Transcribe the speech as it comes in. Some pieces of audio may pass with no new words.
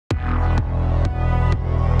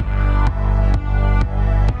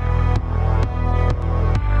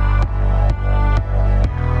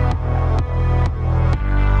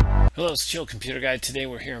Hello, it's Chill Computer Guy. Today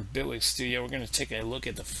we're here in Bitwig Studio. We're going to take a look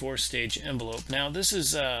at the 4-stage envelope. Now this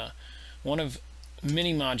is one of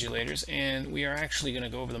many modulators, and we are actually going to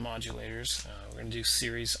go over the modulators. We're going to do a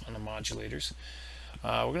series on the modulators.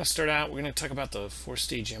 We're going to start out, we're going to talk about the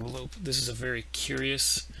 4-stage envelope. This is a very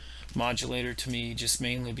curious modulator to me, just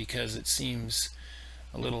mainly because it seems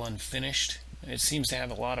a little unfinished. It seems to have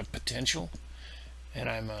a lot of potential, and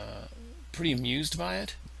I'm pretty amused by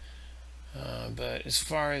it. But as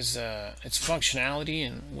far as its functionality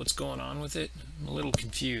and what's going on with it, I'm a little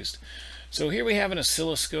confused. So here we have an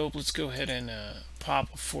oscilloscope. Let's go ahead and pop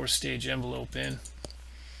a 4-stage envelope in.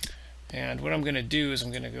 And what I'm going to do is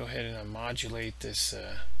I'm going to go ahead and modulate this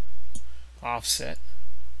offset.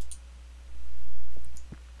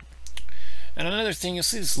 And another thing, you'll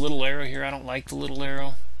see this little arrow here. I don't like the little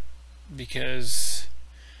arrow because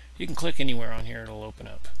you can click anywhere on here, it'll open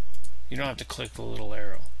up. You don't have to click the little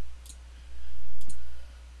arrow.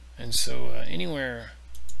 And so anywhere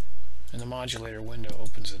in the modulator window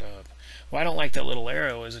opens it up. Why I don't like that little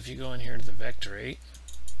arrow is if you go in here to the vector 8,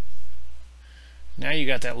 now you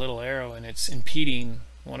got that little arrow and it's impeding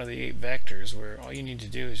one of the 8 vectors, where all you need to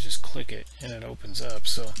do is just click it and it opens up.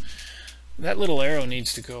 So that little arrow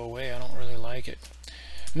needs to go away. I don't really like it.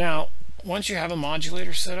 Now once you have a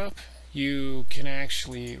modulator set up, you can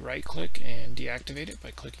actually right click and deactivate it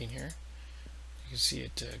by clicking here. You can see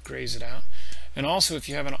it grays it out. And also, if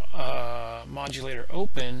you have a modulator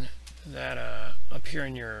open, that up here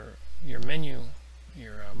in your menu,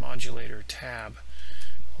 your modulator tab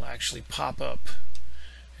will actually pop up,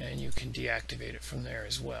 and you can deactivate it from there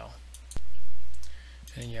as well.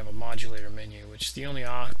 And you have a modulator menu, which the only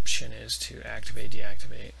option is to activate,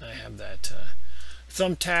 deactivate. And I have that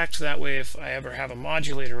thumbtacked. That way, if I ever have a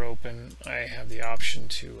modulator open, I have the option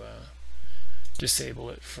to disable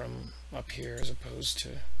it from up here, as opposed to.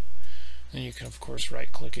 And you can of course right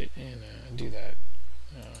click it and do that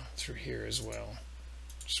through here as well.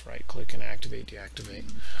 Just right click and activate, deactivate.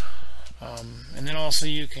 And then also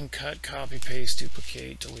you can cut, copy, paste,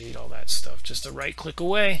 duplicate, delete, all that stuff. Just a right click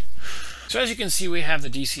away. So as you can see, we have the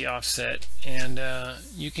DC offset, and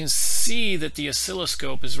you can see that the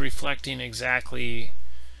oscilloscope is reflecting exactly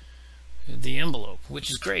the envelope, which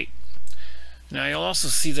is great. Now you'll also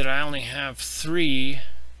see that I only have 3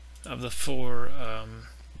 of the 4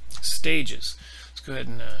 stages. Let's go ahead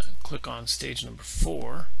and click on stage number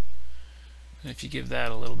 4, and if you give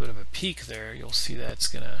that a little bit of a peek there, you'll see that's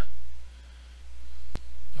going to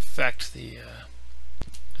affect the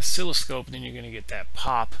oscilloscope, and then you're going to get that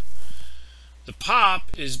pop. The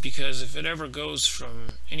pop is because if it ever goes from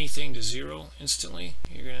anything to 0 instantly,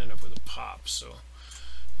 you're going to end up with a pop. So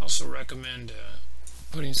I also recommend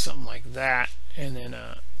putting something like that, and then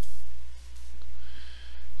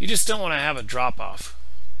you just don't want to have a drop off.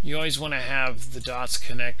 You always want to have the dots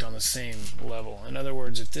connect on the same level. In other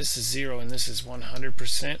words, if this is 0 and this is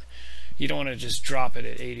 100%, you don't want to just drop it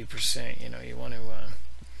at 80%. You know, you want to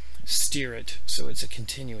steer it so it's a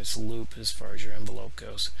continuous loop as far as your envelope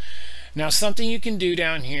goes. Now, something you can do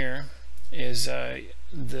down here is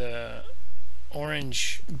the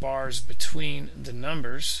orange bars between the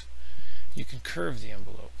numbers, you can curve the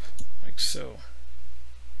envelope like so.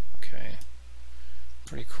 Okay,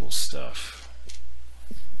 pretty cool stuff.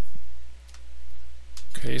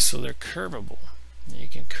 Okay, so they're curvable. You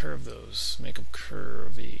can curve those, make them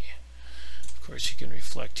curvy. Of course, you can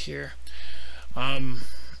reflect here.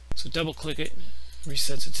 So double click it,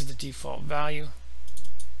 resets it to the default value.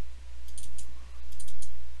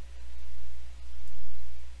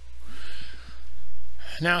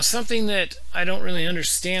 Now, something that I don't really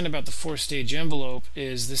understand about the 4-stage envelope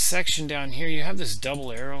is this section down here. You have this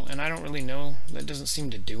double arrow, and I don't really know, that doesn't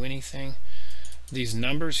seem to do anything. These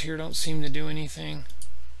numbers here don't seem to do anything.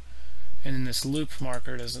 And then this loop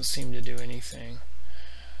marker doesn't seem to do anything.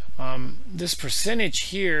 This percentage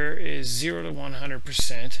here is 0 to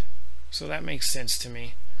 100%, so that makes sense to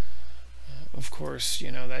me. Of course,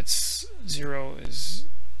 you know, that's 0 is,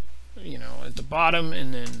 you know, at the bottom,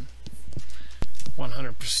 and then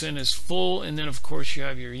 100% is full, and then of course you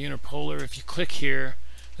have your unipolar. If you click here,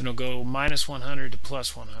 then it'll go -100 to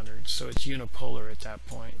 +100, so it's unipolar at that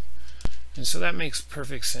point. And so that makes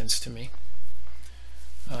perfect sense to me.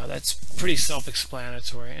 That's pretty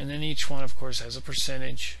self-explanatory. And then each one, of course, has a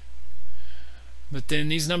percentage. But then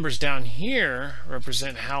these numbers down here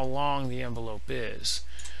represent how long the envelope is.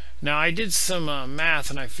 Now, I did some math,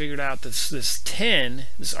 and I figured out that this 10,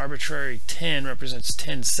 this arbitrary 10, represents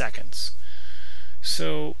 10 seconds.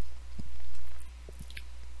 So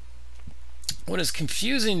what is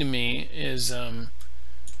confusing to me is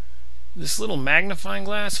this little magnifying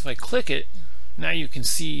glass. If I click it, now you can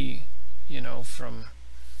see, you know, from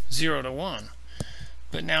 0 to 1.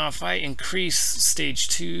 But now if I increase stage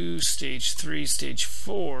 2, stage 3, stage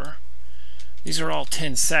 4, these are all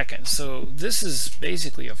 10 seconds. So this is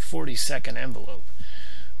basically a 40-second envelope.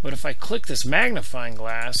 But if I click this magnifying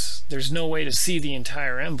glass, there's no way to see the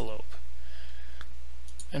entire envelope.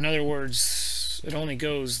 In other words, it only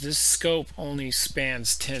goes, this scope only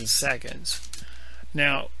spans 10 seconds.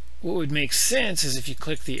 Now, what would make sense is if you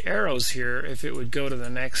click the arrows here, if it would go to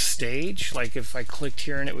the next stage, like if I clicked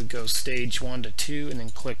here and it would go stage 1 to 2, and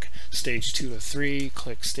then click stage 2 to 3,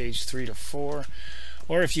 click stage 3 to 4,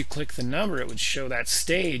 or if you click the number, it would show that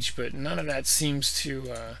stage, but none of that seems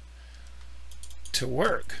to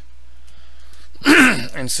work.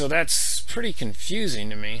 And so that's pretty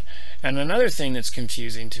confusing to me. And another thing that's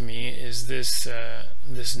confusing to me is this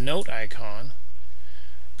this note icon.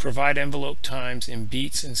 Provide envelope times in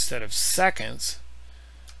beats instead of seconds.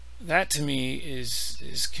 That to me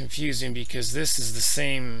is confusing, because this is the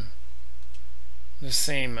same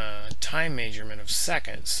time measurement of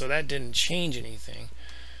seconds, so that didn't change anything.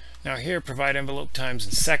 Now here, provide envelope times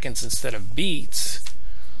in seconds instead of beats,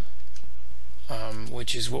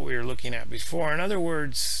 which is what we were looking at before. In other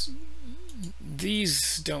words,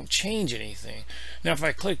 these don't change anything. Now if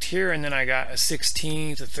I clicked here and then I got a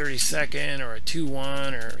 16th, a 32nd, or a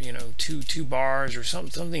 2-1, or two bars or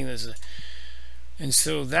something that's and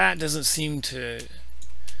so that doesn't seem to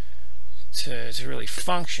really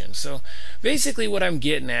function. So basically what I'm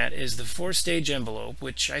getting at is the 4-stage envelope,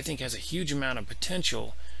 which I think has a huge amount of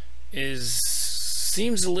potential,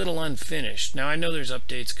 seems a little unfinished. Now I know there's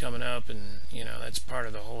updates coming up, and that's part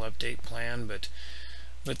of the whole update plan, but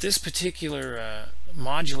this particular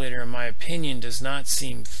modulator, in my opinion, does not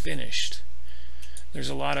seem finished. There's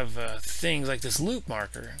a lot of things like this loop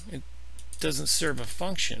marker. It doesn't serve a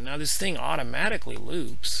function. Now this thing automatically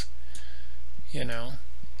loops, and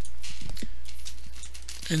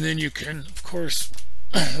then you can, of course,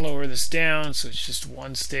 lower this down so it's just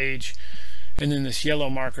 1 stage. And then this yellow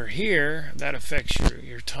marker here, that affects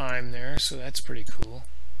your time there, so that's pretty cool.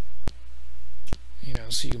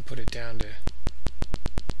 So you can put it down to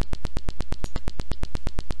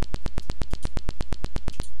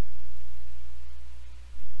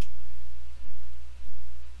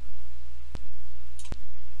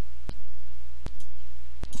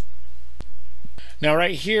now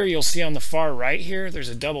right here, you'll see on the far right here, there's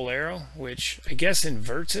a double arrow, which I guess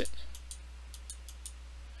inverts it.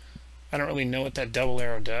 I don't really know what that double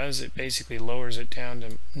arrow does. It basically lowers it down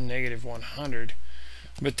to -100.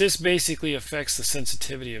 But this basically affects the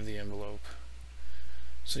sensitivity of the envelope.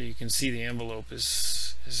 So you can see the envelope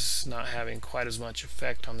is not having quite as much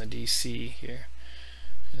effect on the DC here.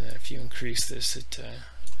 And then if you increase this, it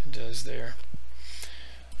does there.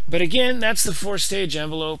 But again, that's the 4-stage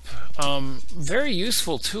envelope. Very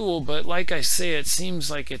useful tool, but like I say, it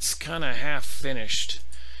seems like it's kind of half finished.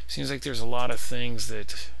 Seems like there's a lot of things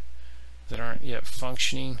that aren't yet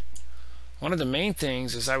functioning. One of the main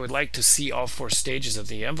things is I would like to see all 4 stages of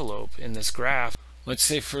the envelope in this graph. Let's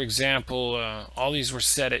say, for example, all these were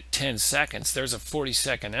set at 10 seconds. There's a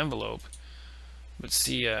 40-second envelope. But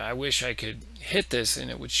see, I wish I could hit this and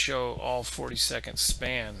it would show all 40-second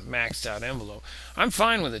span, maxed out envelope. I'm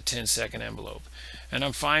fine with a 10-second envelope, and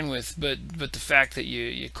I'm fine with, but the fact that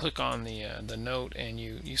you click on the note and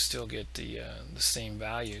you still get the same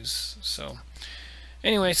values. So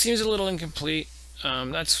anyway, it seems a little incomplete.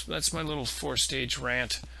 That's my little 4-stage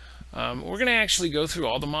rant. We're going to actually go through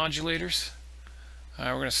all the modulators.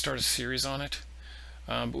 We're going to start a series on it.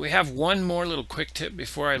 But we have one more little quick tip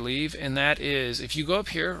before I leave, and that is if you go up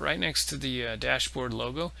here right next to the dashboard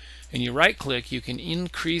logo and you right click, you can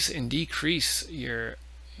increase and decrease your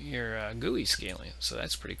GUI scaling. So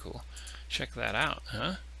that's pretty cool. Check that out,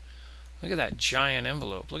 huh? Look at that giant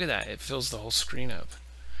envelope. Look at that. It fills the whole screen up.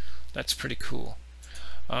 That's pretty cool.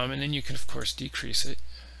 And then you can of course decrease it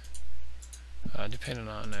depending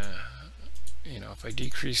on if I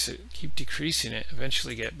decrease it, keep decreasing it,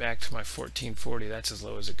 eventually get back to my 1440. That's as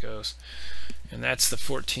low as it goes, and that's the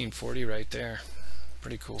 1440 right there.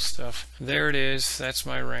 Pretty cool stuff. There it is. That's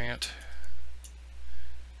my rant.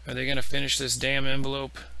 Are they gonna finish this damn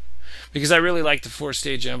envelope? Because I really like the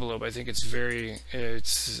 4-stage envelope. I think it's the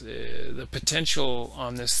potential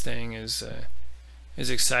on this thing is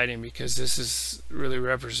exciting, because this really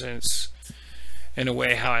represents in a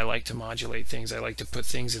way how I like to modulate things. I like to put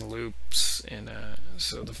things in loops, and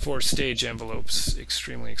so the 4-stage envelope's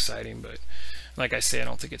extremely exciting, but like I say, I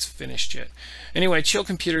don't think it's finished yet. Anyway, chill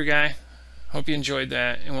computer guy, hope you enjoyed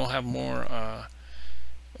that, and we'll have more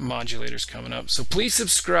modulators coming up. So please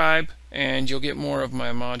subscribe, and you'll get more of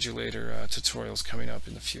my modulator tutorials coming up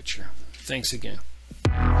in the future. Thanks again.